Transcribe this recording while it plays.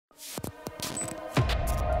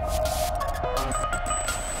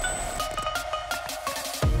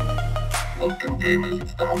Welcome gamers,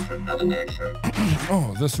 it's time for another NAG show.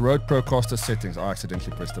 Oh, this Rode Procaster settings, I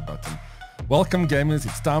accidentally pressed the button. Welcome gamers,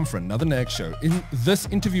 it's time for another NAG show. In this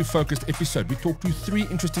interview-focused episode, we talk to three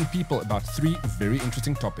interesting people about three very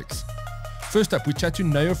interesting topics. First up, we chat to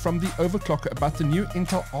Neo from the Overclocker about the new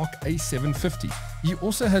Intel ARC A750. He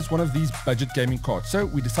also has one of these budget gaming cards, so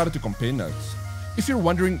we decided to compare notes. If you're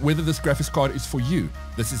wondering whether this graphics card is for you,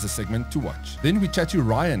 this is a segment to watch. Then we chat to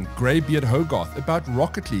Ryan Greybeard Hogarth about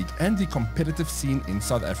Rocket League and the competitive scene in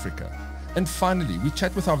South Africa. And finally, we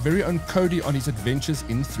chat with our very own Cody on his adventures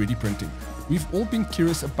in 3D printing. We've all been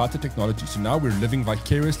curious about the technology, so now we're living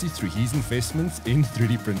vicariously through his investments in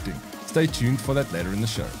 3D printing. Stay tuned for that later in the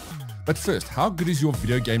show. But first, how good is your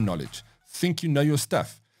video game knowledge? Think you know your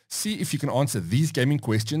stuff? See if you can answer these gaming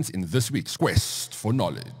questions in this week's Quest for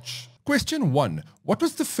Knowledge. Question 1. What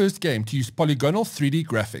was the first game to use polygonal 3D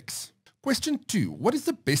graphics? Question 2. What is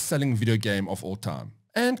the best-selling video game of all time?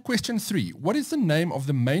 And question 3. What is the name of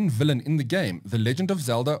the main villain in the game, The Legend of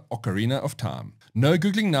Zelda Ocarina of Time? No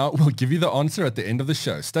Googling now, we'll give you the answer at the end of the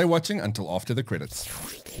show. Stay watching until after the credits.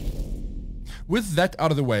 With that out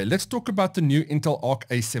of the way, let's talk about the new Intel ARC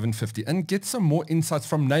A750 and get some more insights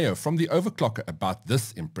from Neo from the Overclocker about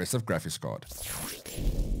this impressive graphics card.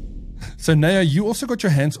 So Neo, you also got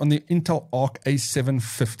your hands on the Intel ARC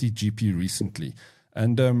A750 GPU recently.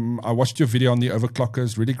 And I watched your video on the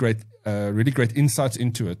Overclockers, really great insights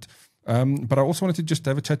into it. But I also wanted to just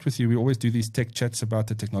have a chat with you. We always do these tech chats about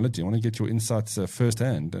the technology. I want to get your insights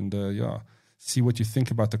firsthand and see what you think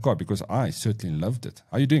about the card, because I certainly loved it.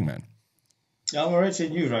 How are you doing, man? I'm alright,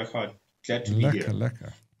 and you, Ryan. Glad to be here.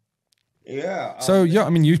 Lekker. Yeah. So, I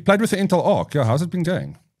mean, you've played with the Intel ARC. Yeah, how's it been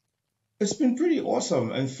going? It's been pretty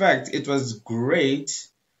awesome. In fact, it was great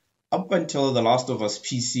up until The Last of Us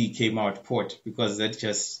PC came out port, because that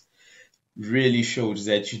just really showed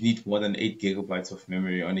that you need more than 8 gigabytes of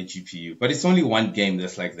memory on a GPU. But it's only one game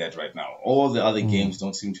that's like that right now. All the other games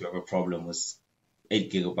don't seem to have a problem with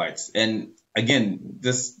 8 gigabytes. And again,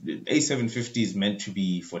 this A750 is meant to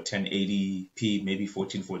be for 1080p, maybe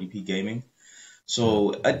 1440p gaming.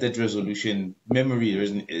 So at that resolution, memory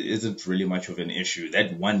isn't really much of an issue.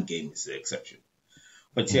 That one game is the exception.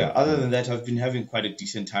 But yeah, other than that, I've been having quite a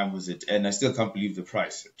decent time with it, and I still can't believe the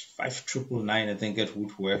price. 5,999, I think, at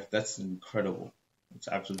Woodware. That's incredible. It's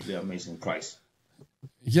absolutely amazing price.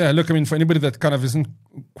 Yeah, look, I mean, for anybody that kind of isn't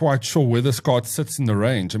quite sure where this card sits in the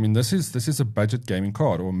range, I mean, this is a budget gaming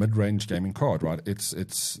card or a mid-range gaming card, right?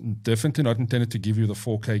 It's definitely not intended to give you the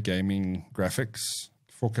 4K gaming graphics,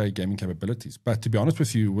 4K gaming capabilities. But to be honest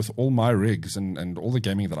with you, with all my rigs and all the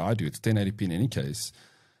gaming that I do, it's 1080p in any case.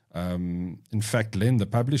 In fact, Len, the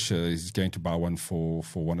publisher, is going to buy one for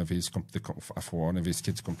one of his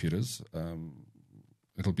kids' computers.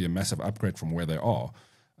 It'll be a massive upgrade from where they are.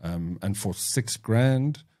 And for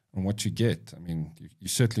 $6,000 and what you get, I mean, you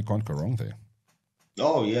certainly can't go wrong there.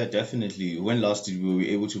 Oh yeah, definitely. When last did we were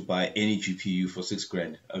able to buy any GPU for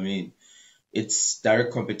 $6,000? I mean, its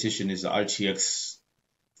direct competition is the RTX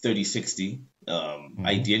 3060.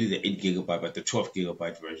 Ideally the 8 gigabyte, but the 12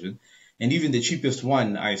 gigabyte version. And even the cheapest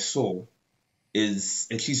one I saw is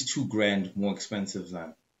at least $2,000 more expensive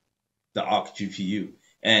than the ARC GPU.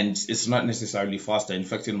 And it's not necessarily faster. In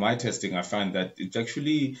fact, in my testing, I found that it's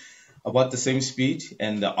actually about the same speed,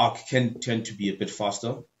 and the ARC can tend to be a bit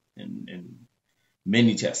faster in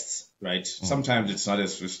many tests, right? Sometimes it's not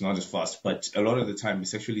as fast, but a lot of the time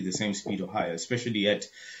it's actually the same speed or higher, especially at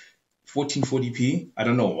 1440p. I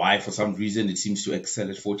don't know why, for some reason it seems to excel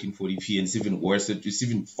at 1440p, and it's even worse. It's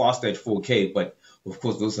even faster at 4K, but of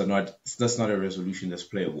course that's not a resolution that's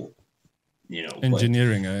playable. You know,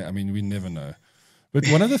 engineering, I mean, we never know. But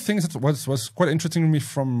one of the things that was quite interesting to me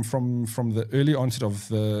from the early onset of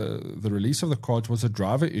the release of the cards was the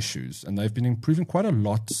driver issues, and they've been improving quite a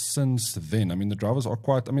lot since then. I mean, the drivers are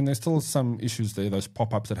quite. I mean, there's still some issues there. Those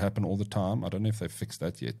pop-ups that happen all the time. I don't know if they've fixed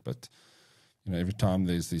that yet, but you know, every time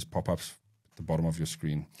there's these pop-ups at the bottom of your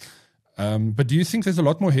screen. But do you think there's a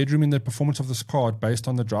lot more headroom in the performance of this card based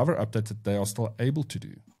on the driver updates that they are still able to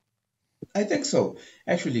do? I think so.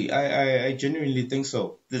 Actually, I genuinely think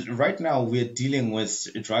so. Right now, we're dealing with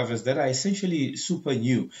drivers that are essentially super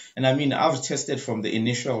new. And I mean, I've tested from the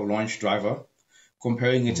initial launch driver,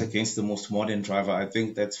 comparing it against the most modern driver. I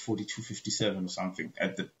think that's 4257 or something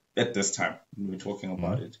at this time when we're talking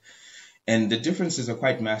about it. And the differences are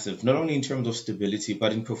quite massive, not only in terms of stability,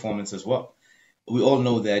 but in performance as well. We all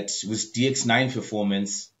know that with DX9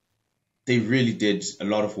 performance, they really did a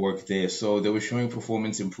lot of work there. So they were showing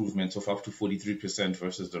performance improvements of up to 43%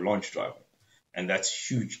 versus the launch driver. And that's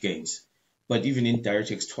huge gains. But even in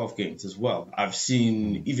DirectX 12 games as well, I've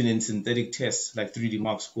seen even in synthetic tests like 3D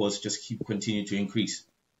Mark scores just continue to increase.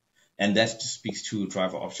 And that just speaks to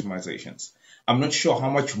driver optimizations. I'm not sure how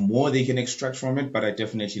much more they can extract from it, but I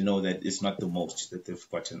definitely know that it's not the most that they've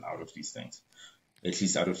gotten out of these things, at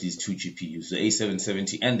least out of these two GPUs, the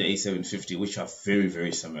A770 and the A750, which are very,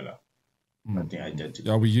 very similar. The identity.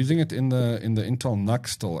 Yeah, we're using it in the Intel NAG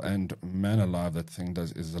still, and man alive, that thing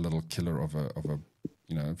is a little killer of a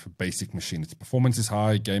for basic machine. Its performance is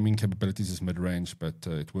high, gaming capabilities is mid range, but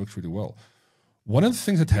it works really well. One of the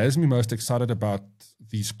things that has me most excited about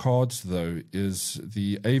these cards, though, is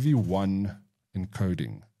the AV1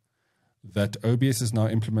 encoding that OBS is now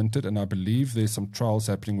implemented, and I believe there's some trials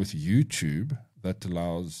happening with YouTube that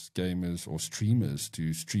allows gamers or streamers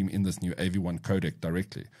to stream in this new AV1 codec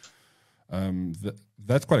directly.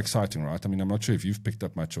 That's quite exciting, right? I mean, I'm not sure if you've picked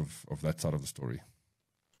up much of that side of the story.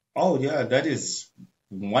 Oh, yeah, that is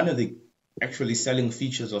one of the actually selling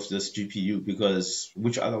features of this GPU, because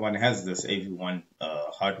which other one has this AV1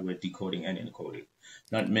 hardware decoding and encoding?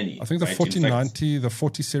 Not many. I think the 4090, the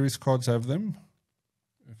 40 series cards have them,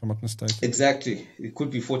 if I'm not mistaken. Exactly. It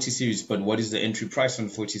could be 40 series, but what is the entry price on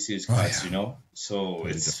 40 series cards, So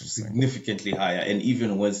very it's significantly higher. And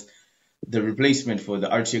even with the replacement for the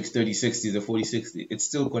RTX 3060, the 4060, it's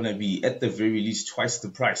still going to be at the very least twice the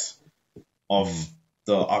price of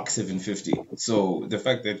the ARC 750. So the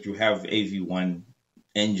fact that you have AV1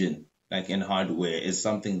 engine like in hardware is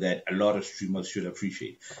something that a lot of streamers should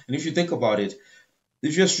appreciate. And if you think about it,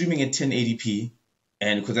 if you're streaming at 1080p,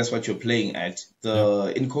 and because that's what you're playing at,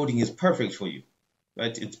 the encoding is perfect for you,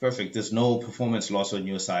 right? It's perfect. There's no performance loss on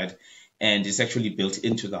your side, and it's actually built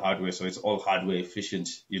into the hardware, so it's all hardware efficient.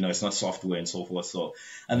 It's not software and so forth. So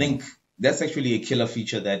I think that's actually a killer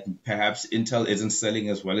feature that perhaps Intel isn't selling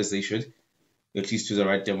as well as they should, at least to the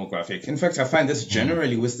right demographic. In fact, I find this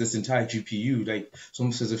generally with this entire GPU, like it's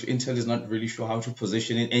almost as if Intel is not really sure how to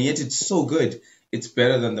position it, and yet it's so good, it's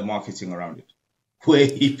better than the marketing around it.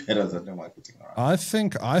 Way better than the marketing around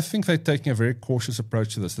it. I think they're taking a very cautious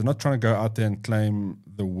approach to this. They're not trying to go out there and claim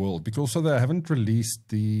the world, because also they haven't released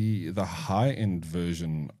the high-end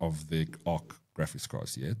version of the ARC graphics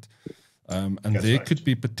cards yet. And that's there right. Could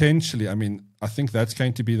be potentially, I think that's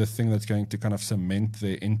going to be the thing that's going to kind of cement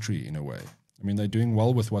their entry in a way. I mean, they're doing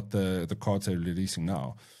well with what the cards they're releasing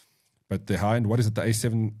now. But the high-end, what is it, the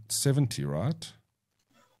A750, right?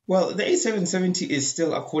 Well, the A770 is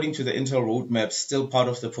still, according to the Intel roadmap, still part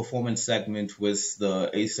of the performance segment with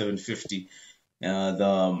the A750.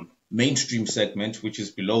 The mainstream segment, which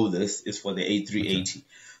is below this, is for the A380. Okay.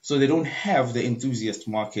 So they don't have the enthusiast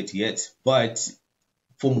market yet. But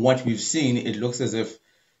from what we've seen, it looks as if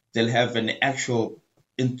they'll have an actual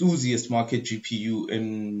enthusiast market GPU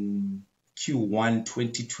in Q1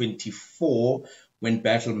 2024 when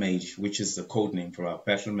Battlemage, which is the code name for our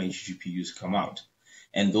Battlemage GPUs, come out.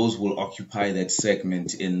 And those will occupy that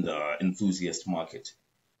segment in the enthusiast market,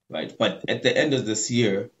 right? But at the end of this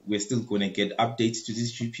year, we're still going to get updates to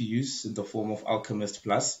these GPUs in the form of Alchemist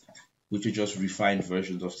Plus, which are just refined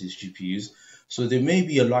versions of these GPUs. So there may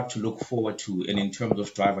be a lot to look forward to, and in terms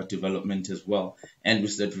of driver development as well. And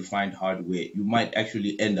with that refined hardware, you might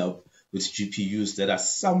actually end up with GPUs that are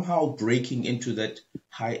somehow breaking into that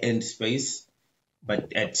high-end space,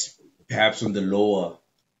 but at perhaps on the lower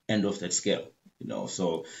end of that scale.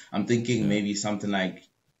 So I'm thinking maybe something like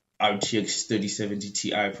RTX 3070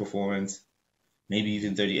 Ti performance, maybe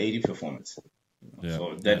even 3080 performance.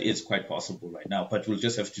 So that is quite possible right now, but we'll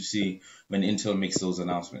just have to see when Intel makes those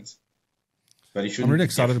announcements. But it shouldn't, I'm really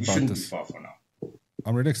excited about this. Be far from now.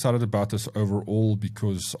 I'm really excited about this overall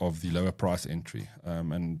because of the lower price entry,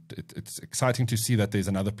 and it's exciting to see that there's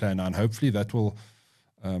another player now, and hopefully that will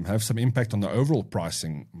have some impact on the overall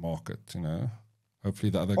pricing market.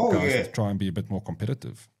 Hopefully the other guys will try and be a bit more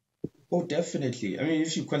competitive. Oh, definitely.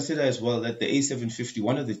 If you consider as well that the A750,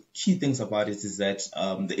 one of the key things about it is that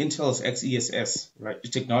the Intel's XESS, right, the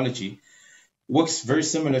technology works very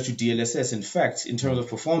similar to DLSS. In fact, in terms of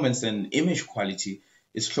performance and image quality,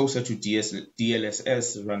 it's closer to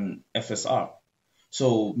DLSS than FSR.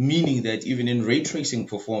 So meaning that even in ray tracing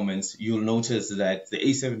performance, you'll notice that the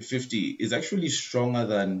A750 is actually stronger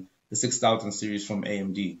than the 6000 series from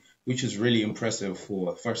AMD, which is really impressive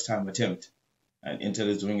for a first-time attempt. And Intel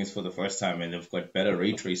is doing it for the first time, and they've got better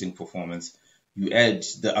ray tracing performance. You add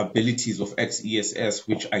the abilities of XESS,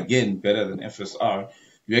 which again, better than FSR.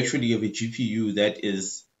 You actually have a GPU that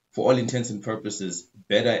is, for all intents and purposes,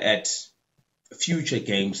 better at future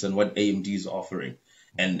games than what AMD is offering.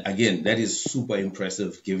 And again, that is super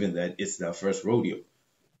impressive given that it's their first rodeo.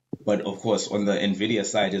 But of course, on the NVIDIA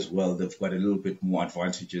side as well, they've got a little bit more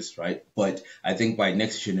advantages, right? But I think by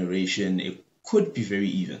next generation, it could be very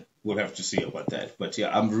even. we'll have to see about that. But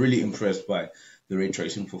yeah, I'm really impressed by the ray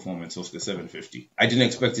tracing performance of the 750. I didn't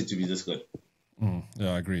expect it to be this good.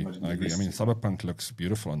 Yeah, I agree. I agree. I mean, Cyberpunk looks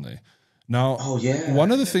beautiful on there. Now, Oh yeah.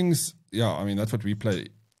 one of the things, yeah, I mean, that's what we play.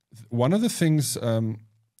 One of the things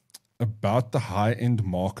about the high-end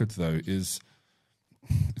market, though, is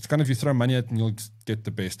it's kind of you throw money at it and you'll get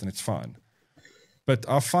the best and it's fine. But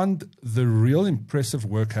I find the real impressive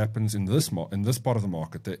work happens in this part of the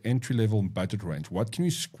market, the entry-level budget range. What can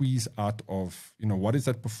you squeeze out of, what is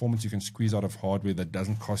that performance you can squeeze out of hardware that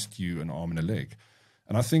doesn't cost you an arm and a leg?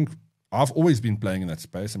 And I think I've always been playing in that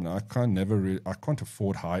space. I mean, I can't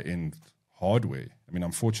afford high-end hardware. I mean,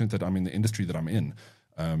 I'm fortunate that I'm in the industry that I'm in.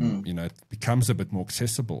 It becomes a bit more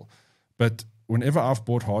accessible. But whenever I've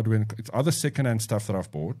bought hardware, it's either second-hand stuff that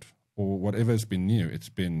I've bought or whatever has been new, it's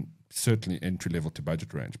been certainly entry-level to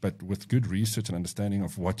budget range, but with good research and understanding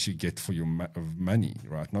of what you get for your money,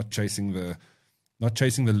 right? Not chasing the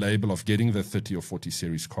label of getting the 30 or 40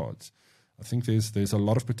 series cards. I think there's a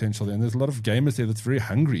lot of potential there, and there's a lot of gamers there that's very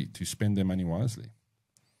hungry to spend their money wisely.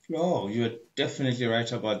 Oh, you're definitely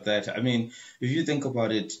right about that. I mean, if you think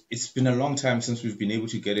about it, it's been a long time since we've been able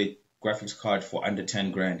to get a graphics card for under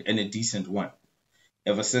 10 grand and a decent one.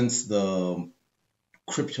 Ever since the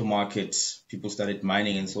crypto market, people started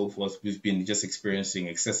mining and so forth, we've been just experiencing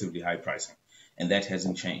excessively high pricing, and that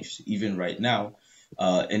hasn't changed. Even right now,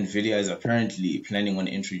 NVIDIA is apparently planning on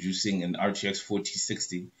introducing an RTX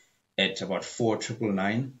 4060 at about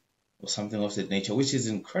 4,999 or something of that nature, which is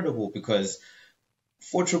incredible because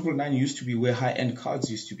 4,999 used to be where high-end cards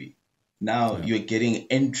used to be. Now you're getting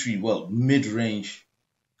mid-range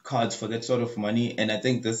cards for that sort of money, and I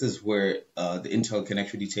think this is where the Intel can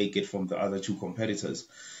actually take it from the other two competitors,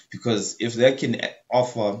 because if they can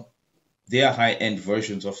offer their high-end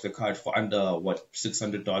versions of the card for under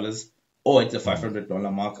 $600 or at the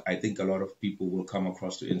 $500 mark, I think a lot of people will come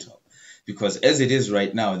across to Intel, because as it is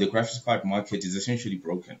right now, the graphics card market is essentially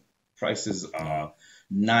broken. Prices are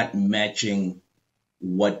not matching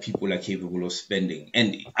what people are capable of spending.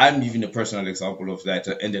 And I'm even a personal example of that.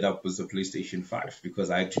 I ended up with the PlayStation 5 because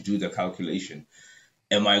I had to do the calculation.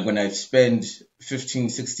 Am I going to spend 15,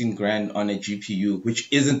 16 grand on a GPU,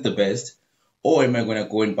 which isn't the best, or am I going to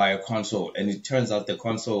go and buy a console? And it turns out the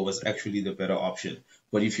console was actually the better option.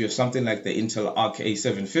 But if you have something like the Intel ARC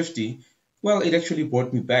A750, well, it actually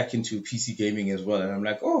brought me back into PC gaming as well. And I'm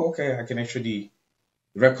like, oh, okay, I can actually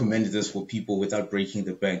recommend this for people without breaking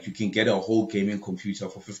the bank. You can get a whole gaming computer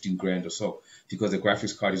for 15 grand or so because the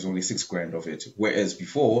graphics card is only 6 grand of it. Whereas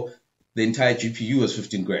before, the entire GPU was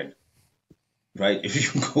 15 grand, right? If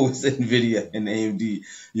you go with NVIDIA and AMD,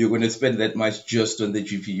 you're going to spend that much just on the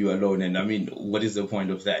GPU alone. And I mean, what is the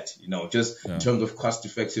point of that? Just in terms of cost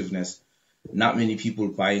effectiveness, not many people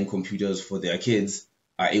buying computers for their kids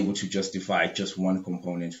are able to justify just one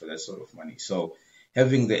component for that sort of money. So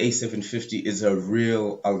having the A750 is a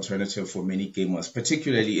real alternative for many gamers,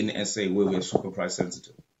 particularly in SA where we're super price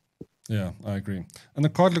sensitive. Yeah, I agree. And the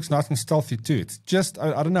card looks nice and stealthy too. It's just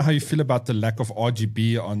I don't know how you feel about the lack of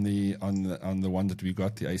RGB on the one that we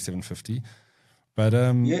got, the A750, but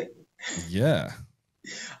yeah.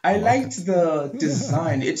 I liked the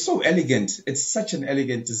design. It's so elegant. It's such an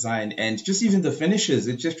elegant design, and just even the finishes,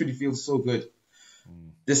 it just really feels so good.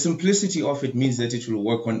 The simplicity of it means that it will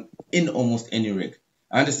work in almost any rig.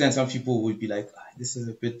 I understand some people would be like, this is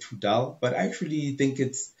a bit too dull, but I actually think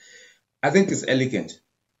it's elegant.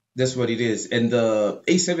 That's what it is. And the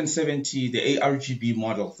A770, the ARGB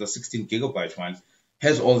model, the 16 gigabyte one,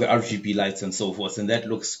 has all the RGB lights and so forth, and that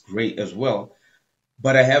looks great as well.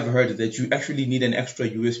 But I have heard that you actually need an extra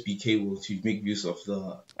USB cable to make use of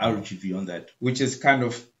the RGB on that, which is kind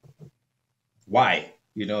of why.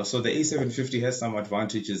 So the A750 has some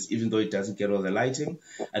advantages, even though it doesn't get all the lighting.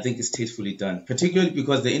 I think it's tastefully done, particularly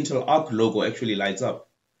because the Intel ARC logo actually lights up.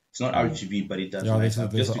 It's not RGB, but it does light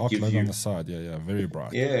up. There's an ARC logo on the side. Yeah, very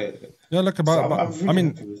bright. Yeah. Yeah, look, I'm really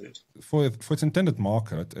happy with it. For its intended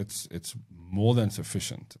market, it's more than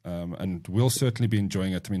sufficient, and we'll certainly be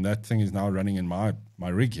enjoying it. I mean, that thing is now running in my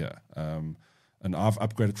rig here, and I've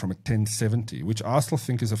upgraded from a 1070, which I still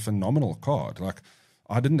think is a phenomenal card. Like,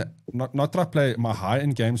 not that I play my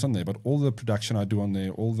high-end games on there, but all the production I do on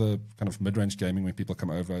there, all the kind of mid-range gaming when people come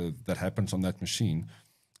over, that happens on that machine.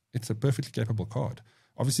 It's a perfectly capable card.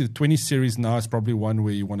 Obviously, the 20 series now is probably one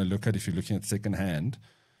where you want to look at if you're looking at second-hand.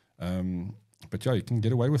 But yeah, you can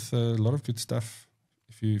get away with a lot of good stuff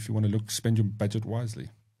if you want to spend your budget wisely.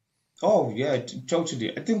 Oh, yeah,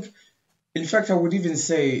 totally. I think, in fact, I would even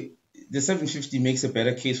say the 750 makes a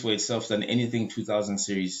better case for itself than anything 2000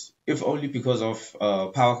 series, if only because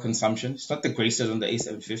of power consumption. It's not the greatest on the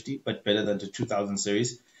A750, but better than the 2000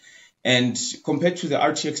 series. And compared to the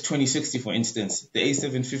RTX 2060, for instance, the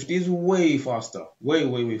A750 is way faster,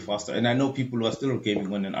 way faster. And I know people who are still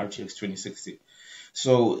gaming on an RTX 2060.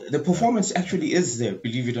 So the performance actually is there,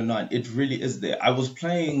 believe it or not. It really is there. I was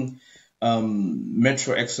playing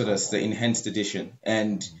Metro Exodus, the enhanced edition,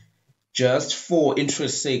 and just for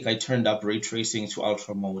interest's sake, I turned up ray tracing to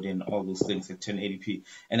ultra mode and all those things at 1080p,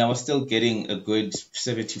 and I was still getting a good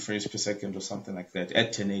 70 frames per second or something like that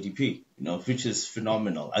at 1080p, which is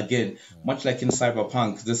phenomenal. Again, much like in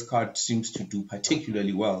Cyberpunk, this card seems to do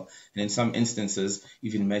particularly well, and in some instances,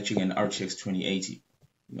 even matching an RTX 2080.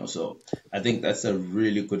 So I think that's a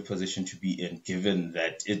really good position to be in, given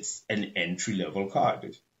that it's an entry-level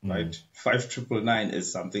card, right? 5999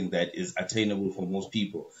 is something that is attainable for most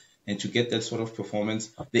people. And to get that sort of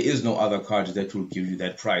performance, there is no other card that will give you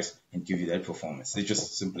that price and give you that performance. It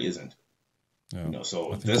just simply isn't. Yeah.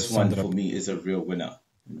 So this one for me is a real winner.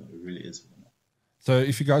 It really is a winner. So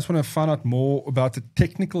if you guys want to find out more about the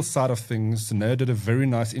technical side of things, Neo did a very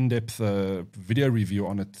nice in-depth video review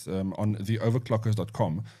on it on the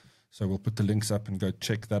overclockers.com. So we'll put the links up and go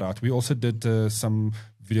check that out. We also did some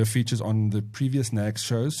video features on the previous NAG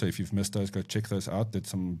shows. So if you've missed those, go check those out. Did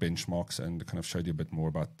some benchmarks and kind of showed you a bit more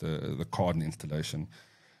about the card and installation.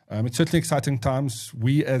 It's certainly exciting times.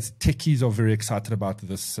 We as techies are very excited about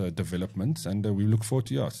this development, and we look forward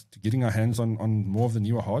to getting our hands on more of the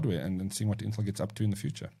newer hardware and seeing what Intel gets up to in the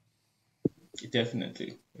future.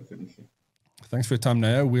 Definitely. Thanks for your time,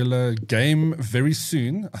 Neo. We'll game very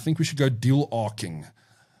soon. I think we should go dual arcing.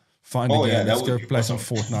 Find a game. Let's go play some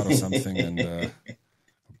Fortnite or something and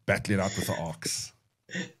battle it out with the arcs.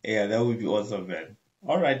 Yeah, that would be awesome, man.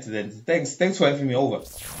 All right, then. Thanks for having me over.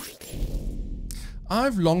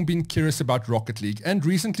 I've long been curious about Rocket League and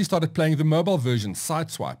recently started playing the mobile version,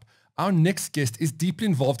 Sideswipe. Our next guest is deeply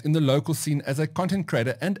involved in the local scene as a content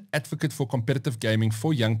creator and advocate for competitive gaming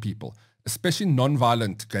for young people, especially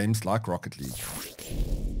non-violent games like Rocket League.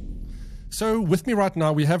 So with me right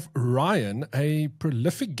now, we have Ryan, a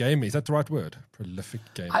prolific gamer. Is that the right word? Prolific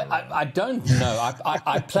gamer. I don't know.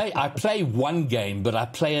 I play one game, but I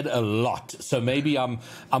play it a lot. So maybe I'm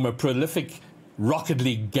a prolific Rocket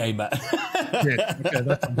League gamer. Yes, okay,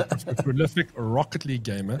 that's a prolific Rocket League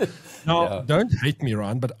gamer. Now, Don't hate me,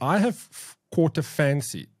 Ryan, but I have caught a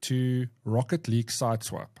fancy to Rocket League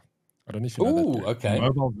Sideswipe. I don't know if you know that. Okay. The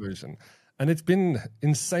mobile version. And it's been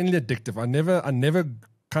insanely addictive. I never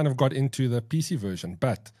kind of got into the PC version,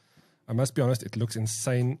 but I must be honest, it looks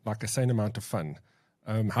insane, like a sane amount of fun.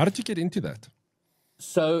 How did you get into that?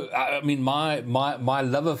 So, I mean, my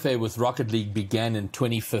love affair with Rocket League began in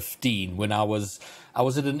 2015 when I was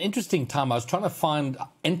at an interesting time. I was trying to find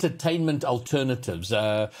entertainment alternatives.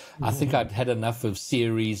 I think I'd had enough of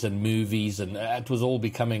series and movies, and it was all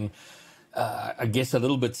becoming, I guess, a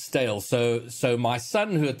little bit stale. So my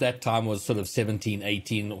son, who at that time was sort of 17,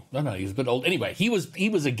 18, no, he was a bit old. Anyway, he was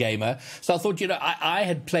a gamer. So I thought, I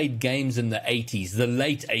had played games in the 80s, the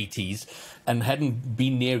late 80s, and hadn't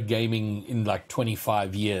been near gaming in like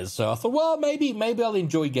 25 years. So I thought, well, maybe I'll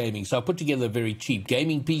enjoy gaming. So I put together a very cheap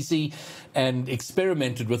gaming PC and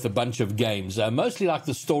experimented with a bunch of games, mostly like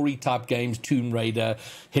the story type games, Tomb Raider,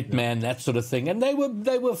 Hitman, that sort of thing. And they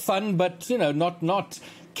were fun, but not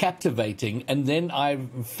captivating. And then I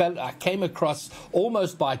came across,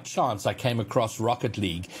 almost by chance, Rocket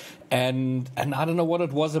League. And I don't know what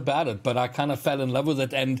it was about it, but I kind of fell in love with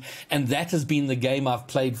it. And that has been the game I've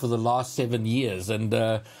played for the last 7 years. And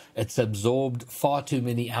it's absorbed far too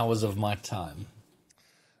many hours of my time.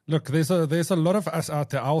 Look, there's a lot of us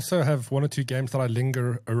out there. I also have one or two games that I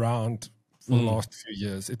linger around for the last few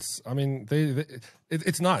years. It's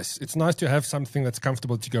nice. It's nice to have something that's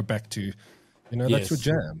comfortable to go back to. That's your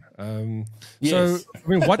jam. Yes. So, I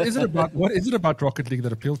mean, what is it about Rocket League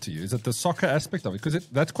that appealed to you? Is it the soccer aspect of it? Because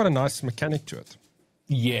that's quite a nice mechanic to it.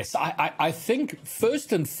 Yes, I think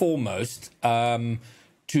first and foremost,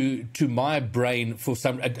 to my brain,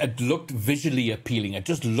 it looked visually appealing. It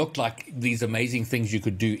just looked like these amazing things you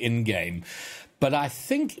could do in game. But I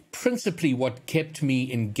think principally what kept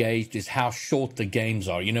me engaged is how short the games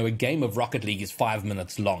are. A game of Rocket League is 5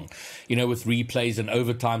 minutes long. With replays and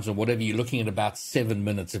overtimes and whatever, you're looking at about 7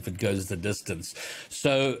 minutes if it goes the distance.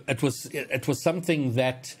 So it was something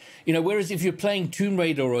that, whereas if you're playing Tomb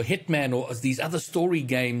Raider or Hitman or these other story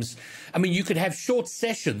games, I mean, you could have short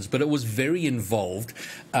sessions, but it was very involved.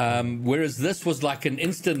 Whereas this was like an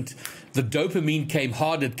instant, the dopamine came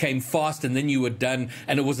hard, it came fast, and then you were done,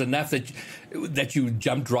 and it was enough that you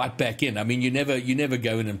jumped right back in. I mean, you never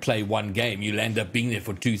go in and play one game. You'll end up being there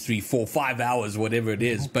for 2, 3, 4, 5 hours, whatever it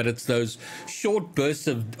is. But it's those short bursts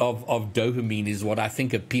of dopamine is what I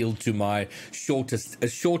think appealed to my short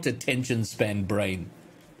attention span brain.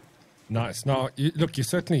 Nice. Now, look, you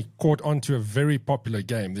certainly caught on to a very popular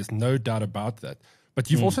game. There's no doubt about that.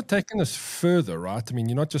 But you've also taken this further, right? I mean,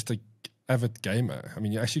 you're not just an avid gamer. I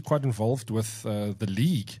mean, you're actually quite involved with the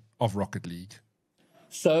league of Rocket League.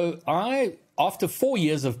 So after 4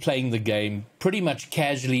 years of playing the game, pretty much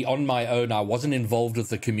casually on my own, I wasn't involved with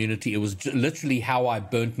the community. It was literally how I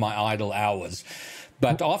burnt my idle hours.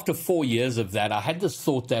 But after 4 years of that, I had this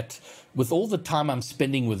thought that with all the time I'm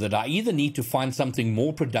spending with it, I either need to find something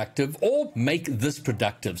more productive or make this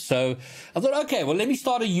productive. So I thought, okay, well, let me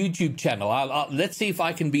start a YouTube channel. Let's see if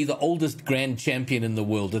I can be the oldest grand champion in the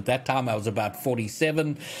world. At that time, I was about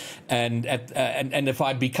 47. And if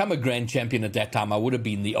I'd become a grand champion at that time, I would have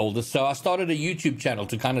been the oldest. So I started a YouTube channel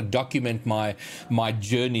to kind of document my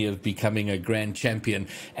journey of becoming a grand champion.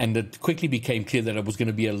 And it quickly became clear that it was going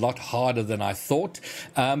to be a lot harder than I thought.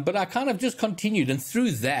 But I kind of just continued. And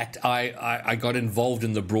through that, I got involved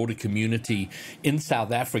in the broader community in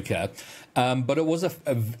South Africa. But it was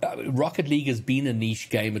Rocket League has been a niche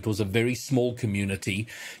game. It was a very small community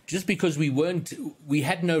just because we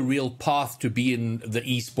had no real path to be in the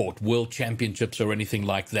esport world championships or anything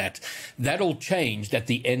like that. That all changed at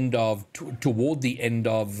the end toward the end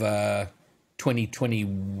of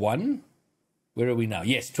 2021. Where are we now?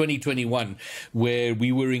 Yes, 2021, where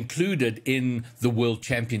we were included in the World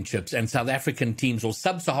Championships, and South African teams or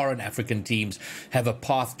sub-Saharan African teams have a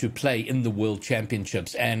path to play in the World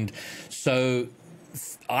Championships. And so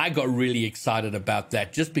I got really excited about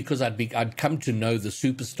that just because I'd come to know the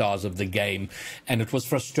superstars of the game, and it was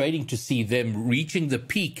frustrating to see them reaching the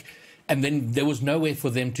peak. And then there was nowhere for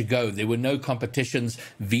them to go. There were no competitions.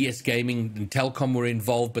 VS Gaming and Telkom were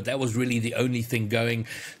involved, but that was really the only thing going.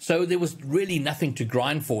 So there was really nothing to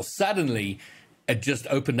grind for. Suddenly, it just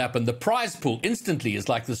opened up, and the prize pool instantly is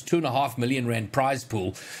like this 2.5 million rand prize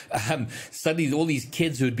pool. Suddenly, all these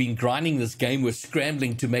kids who had been grinding this game were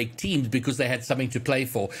scrambling to make teams because they had something to play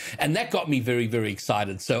for, and that got me very, very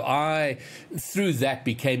excited. So I, through that,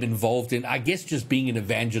 became involved in, I guess, just being an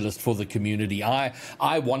evangelist for the community. I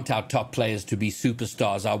want our top players to be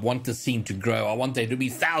superstars. I want the scene to grow. I want there to be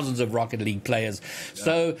thousands of Rocket League players. Yeah.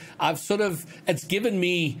 So I've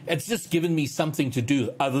it's just given me something to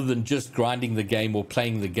do other than just grinding the game or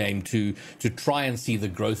playing the game to try and see the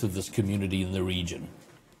growth of this community in the region.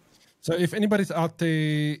 So if anybody's out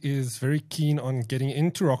there is very keen on getting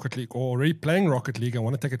into Rocket League or already playing Rocket League and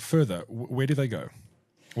want to take it further, where do they go?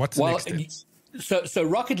 What's the next steps? So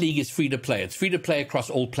Rocket League is free to play. It's free to play across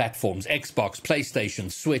all platforms: Xbox, PlayStation,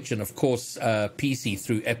 Switch, and of course PC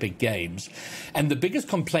through Epic Games. And the biggest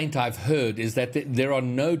complaint I've heard is that there are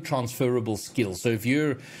no transferable skills. So if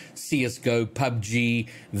you're CSGO, PUBG,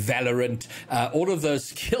 Valorant, all of those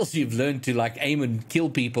skills you've learned to like aim and kill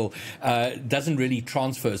people doesn't really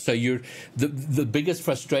transfer. So the biggest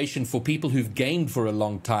frustration for people who've gamed for a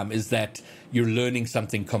long time is that you're learning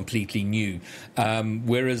something completely new.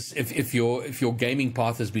 Whereas if your gaming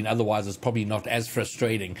path has been otherwise, it's probably not as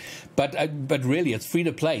frustrating. But really, it's free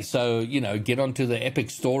to play. So, get onto the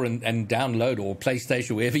Epic Store and download, or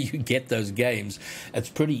PlayStation, wherever you get those games. It's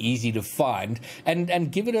pretty easy to find,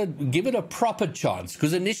 and give it a proper chance,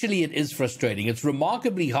 because initially it is frustrating. It's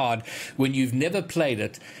remarkably hard when you've never played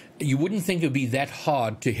it. You wouldn't think it would be that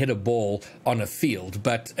hard to hit a ball on a field,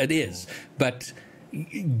 but it is. But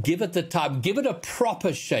give it the time, give it a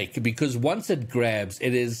proper shake, because once it grabs,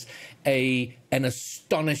 it is an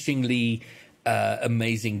astonishingly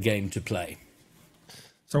amazing game to play.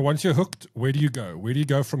 So once you're hooked, where do you go? Where do you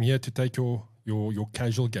go from here to take your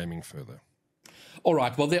casual gaming further? All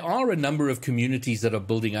right. Well, there are a number of communities that are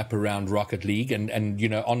building up around Rocket League, and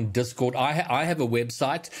on Discord, I have a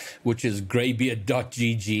website which is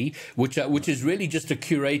greybeard.gg, which is really just a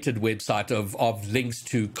curated website of links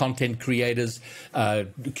to content creators,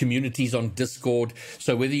 communities on Discord.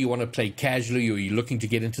 So whether you want to play casually or you're looking to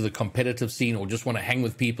get into the competitive scene or just want to hang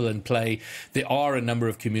with people and play, there are a number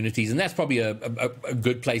of communities, and that's probably a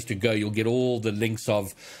good place to go. You'll get all the links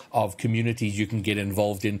of communities you can get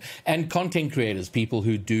involved in, and content creators, people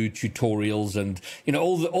who do tutorials and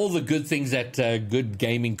all the good things that good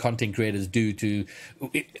gaming content creators do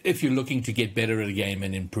if you're looking to get better at a game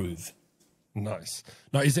and improve. Nice.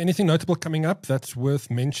 Now, is there anything notable coming up that's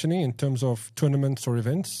worth mentioning in terms of tournaments or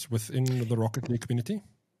events within the Rocket League community?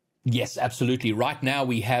 Yes, absolutely. Right now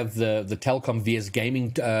we have the Telkom VS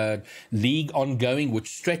Gaming League ongoing, which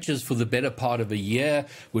stretches for the better part of a year.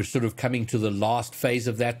 We're sort of coming to the last phase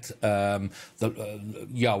of that,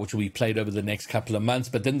 which will be played over the next couple of months.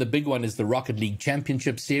 But then the big one is the Rocket League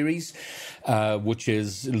Championship Series, which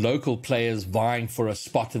is local players vying for a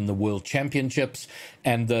spot in the World Championships.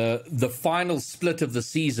 And the final split of the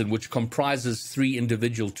season, which comprises 3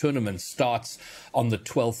 individual tournaments, starts on the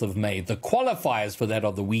 12th of May. The qualifiers for that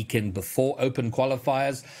are the weekend before open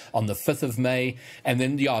qualifiers on the 5th of May. And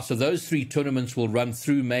then, so those 3 tournaments will run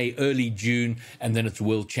through May, early June, and then it's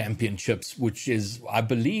World Championships, which is, I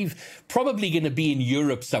believe, probably going to be in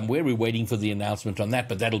Europe somewhere. We're waiting for the announcement on that,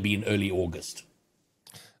 but that'll be in early August.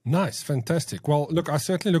 Nice, fantastic. Well, look, I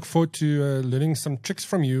certainly look forward to learning some tricks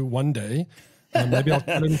from you one day. Maybe I'll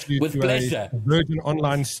challenge you With to pleasure. a Virgin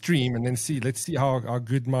Online stream, and then let's see how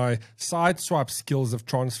good my side swipe skills have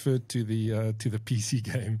transferred to the PC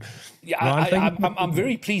game. Yeah, Ryan, I'm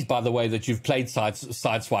very pleased, by the way, that you've played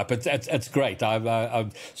Sideswipe. It's great.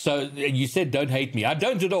 So you said don't hate me. I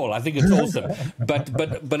don't at all. I think it's awesome. but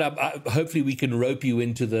hopefully we can rope you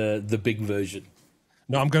into the big version.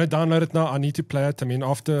 No, I'm going to download it now. I need to play it. I mean,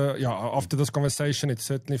 after this conversation, it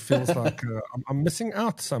certainly feels like I'm missing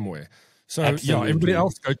out somewhere. So, Absolutely. Everybody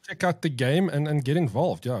else, go check out the game and get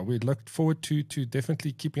involved. Yeah, we look forward to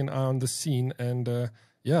definitely keeping an eye on the scene and,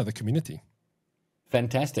 the community.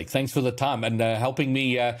 Fantastic. Thanks for the time and helping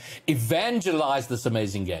me evangelize this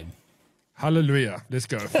amazing game. Hallelujah. Let's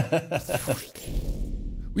go.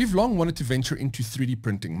 We've long wanted to venture into 3D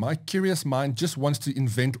printing. My curious mind just wants to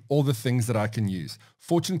invent all the things that I can use.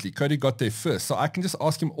 Fortunately, Cody got there first, so I can just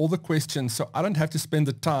ask him all the questions so I don't have to spend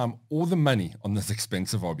the time or the money on this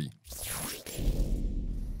expensive hobby.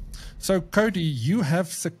 So, Cody, you have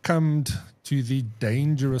succumbed to the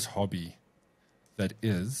dangerous hobby that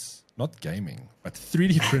is not gaming, but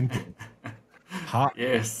 3D printing.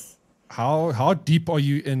 Yes. How deep are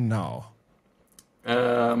you in now?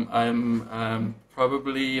 I'm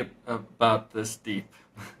probably about this deep.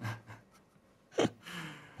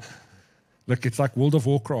 Look, it's like World of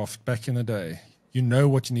Warcraft back in the day. You know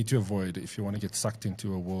what you need to avoid if you want to get sucked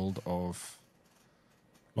into a world of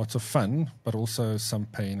lots of fun, but also some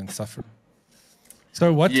pain and suffering.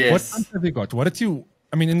 So what fun have you got? What did you...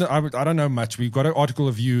 I mean, I don't know much. We've got an article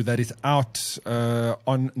of you that is out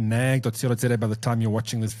on nag.co.za by the time you're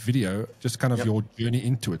watching this video, just kind of your journey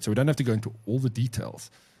into it. So we don't have to go into all the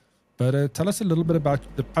details. But tell us a little bit about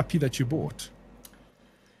the puppy that you bought.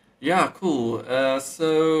 Yeah, cool.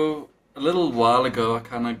 So a little while ago, I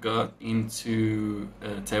kind of got into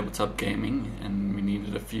tabletop gaming, and we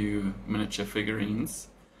needed a few miniature figurines.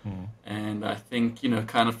 And I think,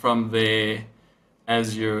 kind of from there,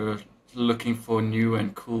 as you're looking for new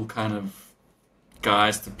and cool kind of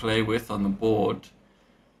guys to play with on the board,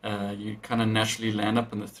 you kind of naturally land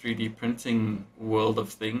up in the 3D printing world of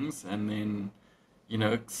things, and then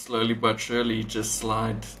slowly but surely just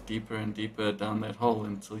slide deeper and deeper down that hole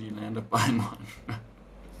until you land up buying one.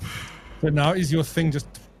 So now is your thing just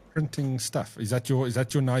printing stuff? Is that you're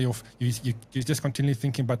just continually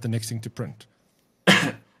thinking about the next thing to print?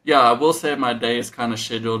 Yeah, I will say my day is kind of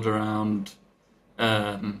scheduled around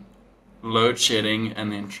load shedding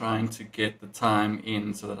and then trying to get the time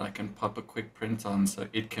in so that I can pop a quick print on so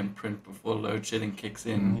it can print before load shedding kicks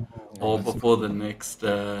in or before the next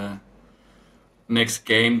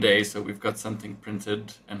game day, so we've got something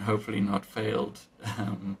printed and hopefully not failed.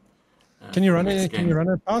 Can you run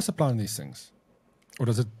a power supply on these things, or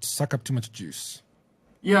does it suck up too much juice?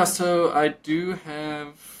 Yeah, so I do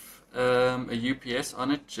have a UPS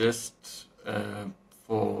on it just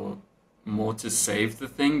for more to save the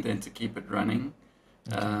thing than to keep it running.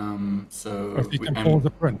 So if you can pause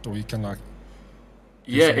the print, or you can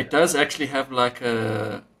it does actually have like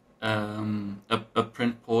a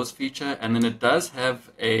print pause feature, and then it does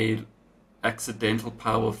have a accidental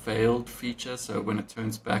power failed feature, so when it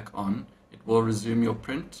turns back on it will resume your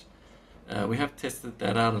print. We have tested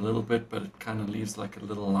that out a little bit, but it kind of leaves like a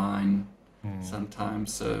little line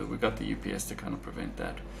sometimes, so we got the UPS to kind of prevent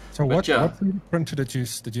that. So what printer did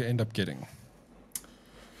you end up getting?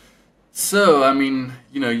 So, I mean,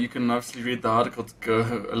 you can obviously read the article to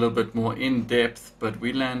go a little bit more in depth, but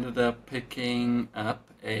we landed up picking up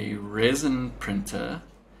a resin printer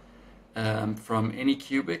from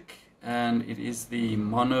Anycubic, and it is the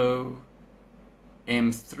Mono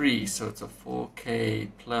M3, so it's a 4K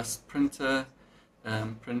plus printer.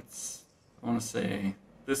 Prints, I want to say,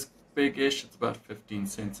 this big-ish. It's about 15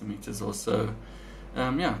 centimeters or so.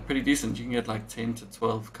 Pretty decent. You can get like 10 to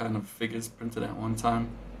 12 kind of figures printed at one time.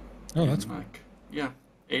 Oh, that's like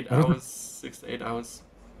 8 hours, 6 to 8 hours.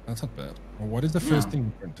 That's not bad. Well, what is the first thing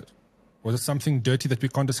you printed? Was it something dirty that we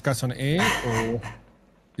can't discuss on air, or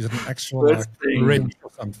is it an actual wrench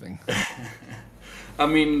or something? I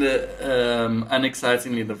mean,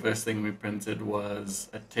 unexcitingly, the first thing we printed was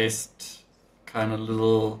a test kind of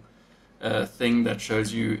little thing that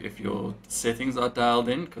shows you if your settings are dialed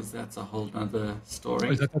in, because that's a whole nother story.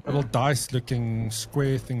 Oh, is that little dice-looking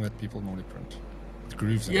square thing that people normally print? With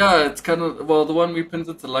grooves in it? Yeah, it's kind of, well, the one we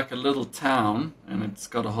printed to like a little town, and it's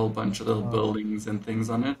got a whole bunch of little buildings and things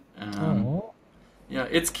on it. Yeah,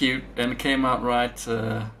 it's cute, and it came out right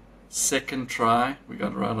second try. We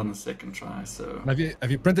got it right on the second try. So have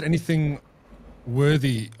you printed anything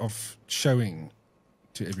worthy of showing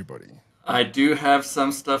to everybody? I do have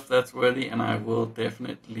some stuff that's worthy, and I will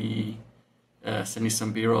definitely send you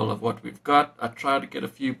some B-roll of what we've got. I tried to get a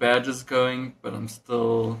few badges going, but I'm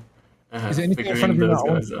still is there anything in figuring front of you those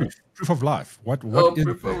now? guys out. Proof of life. What is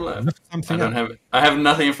proof of life. Lift something up. I have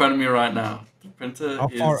nothing in front of me right now. The printer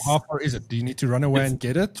How far is it? Do you need to run away and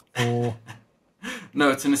get it, or? No,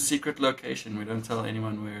 it's in a secret location. We don't tell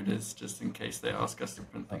anyone where it is, just in case they ask us to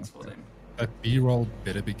print things for them. That B-roll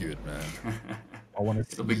better be good, man. I want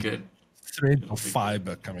to It'll be good. Thread or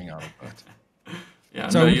fiber coming out of that. Yeah.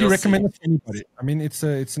 So no, would you you'll recommend see. it to anybody? I mean, it's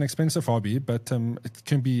an expensive hobby, but it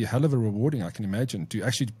can be hell of a rewarding, I can imagine, to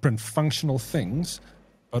actually print functional things,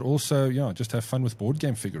 but also, just have fun with board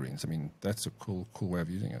game figurines. I mean, that's a cool way of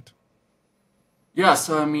using it. Yeah,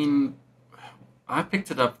 so I mean, I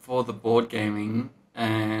picked it up for the board gaming,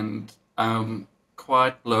 and I'm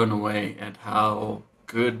quite blown away at how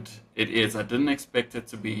good it is. I didn't expect it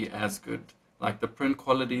to be as good. Like the print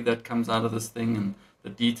quality that comes out of this thing and the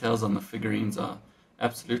details on the figurines are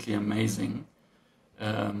absolutely amazing.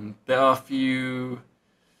 There are a few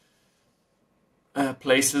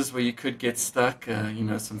places where you could get stuck,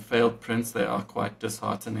 some failed prints. They are quite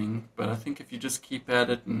disheartening, but I think if you just keep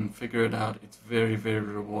at it and figure it out, it's very, very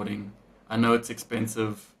rewarding. I know it's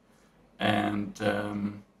expensive, and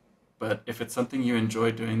but if it's something you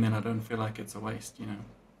enjoy doing, then I don't feel like it's a waste,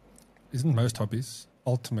 Isn't most hobbies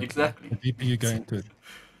ultimately? Exactly. The deeper you go into it.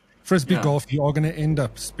 Frisbee golf, you are going to end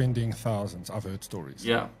up spending thousands. I've heard stories.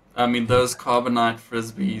 Yeah. I mean, those carbonite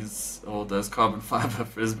frisbees, or those carbon fiber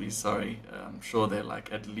frisbees, sorry, I'm sure they're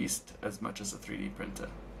like at least as much as a 3D printer.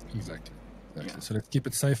 Exactly. Yeah. So let's keep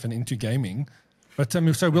it safe and into gaming. But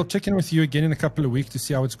so we'll check in with you again in a couple of weeks to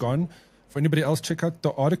see how it's gone. For anybody else, check out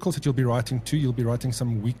the articles that you'll be writing too. You'll be writing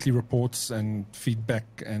some weekly reports and feedback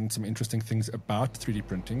and some interesting things about 3D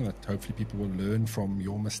printing that hopefully people will learn from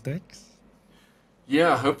your mistakes.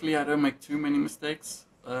 Yeah, hopefully I don't make too many mistakes.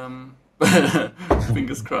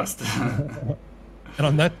 Fingers crossed. And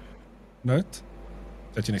on that note,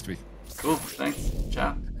 catch you next week. Cool, thanks.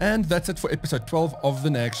 Ciao. And that's it for episode 12 of The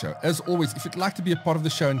NAG Show. As always, if you'd like to be a part of the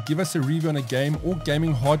show and give us a review on a game or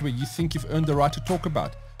gaming hardware you think you've earned the right to talk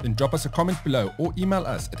about, then drop us a comment below or email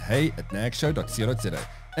us at hey@nagshow.co.za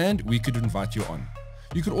and we could invite you on.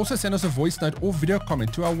 You could also send us a voice note or video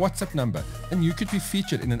comment to our WhatsApp number and you could be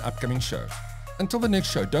featured in an upcoming show. Until the next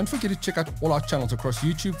show, don't forget to check out all our channels across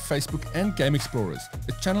YouTube, Facebook and Game Explorers,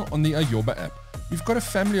 a channel on the Ayoba app. We've got a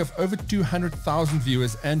family of over 200,000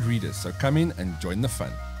 viewers and readers, so come in and join the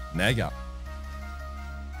fun. NAG out.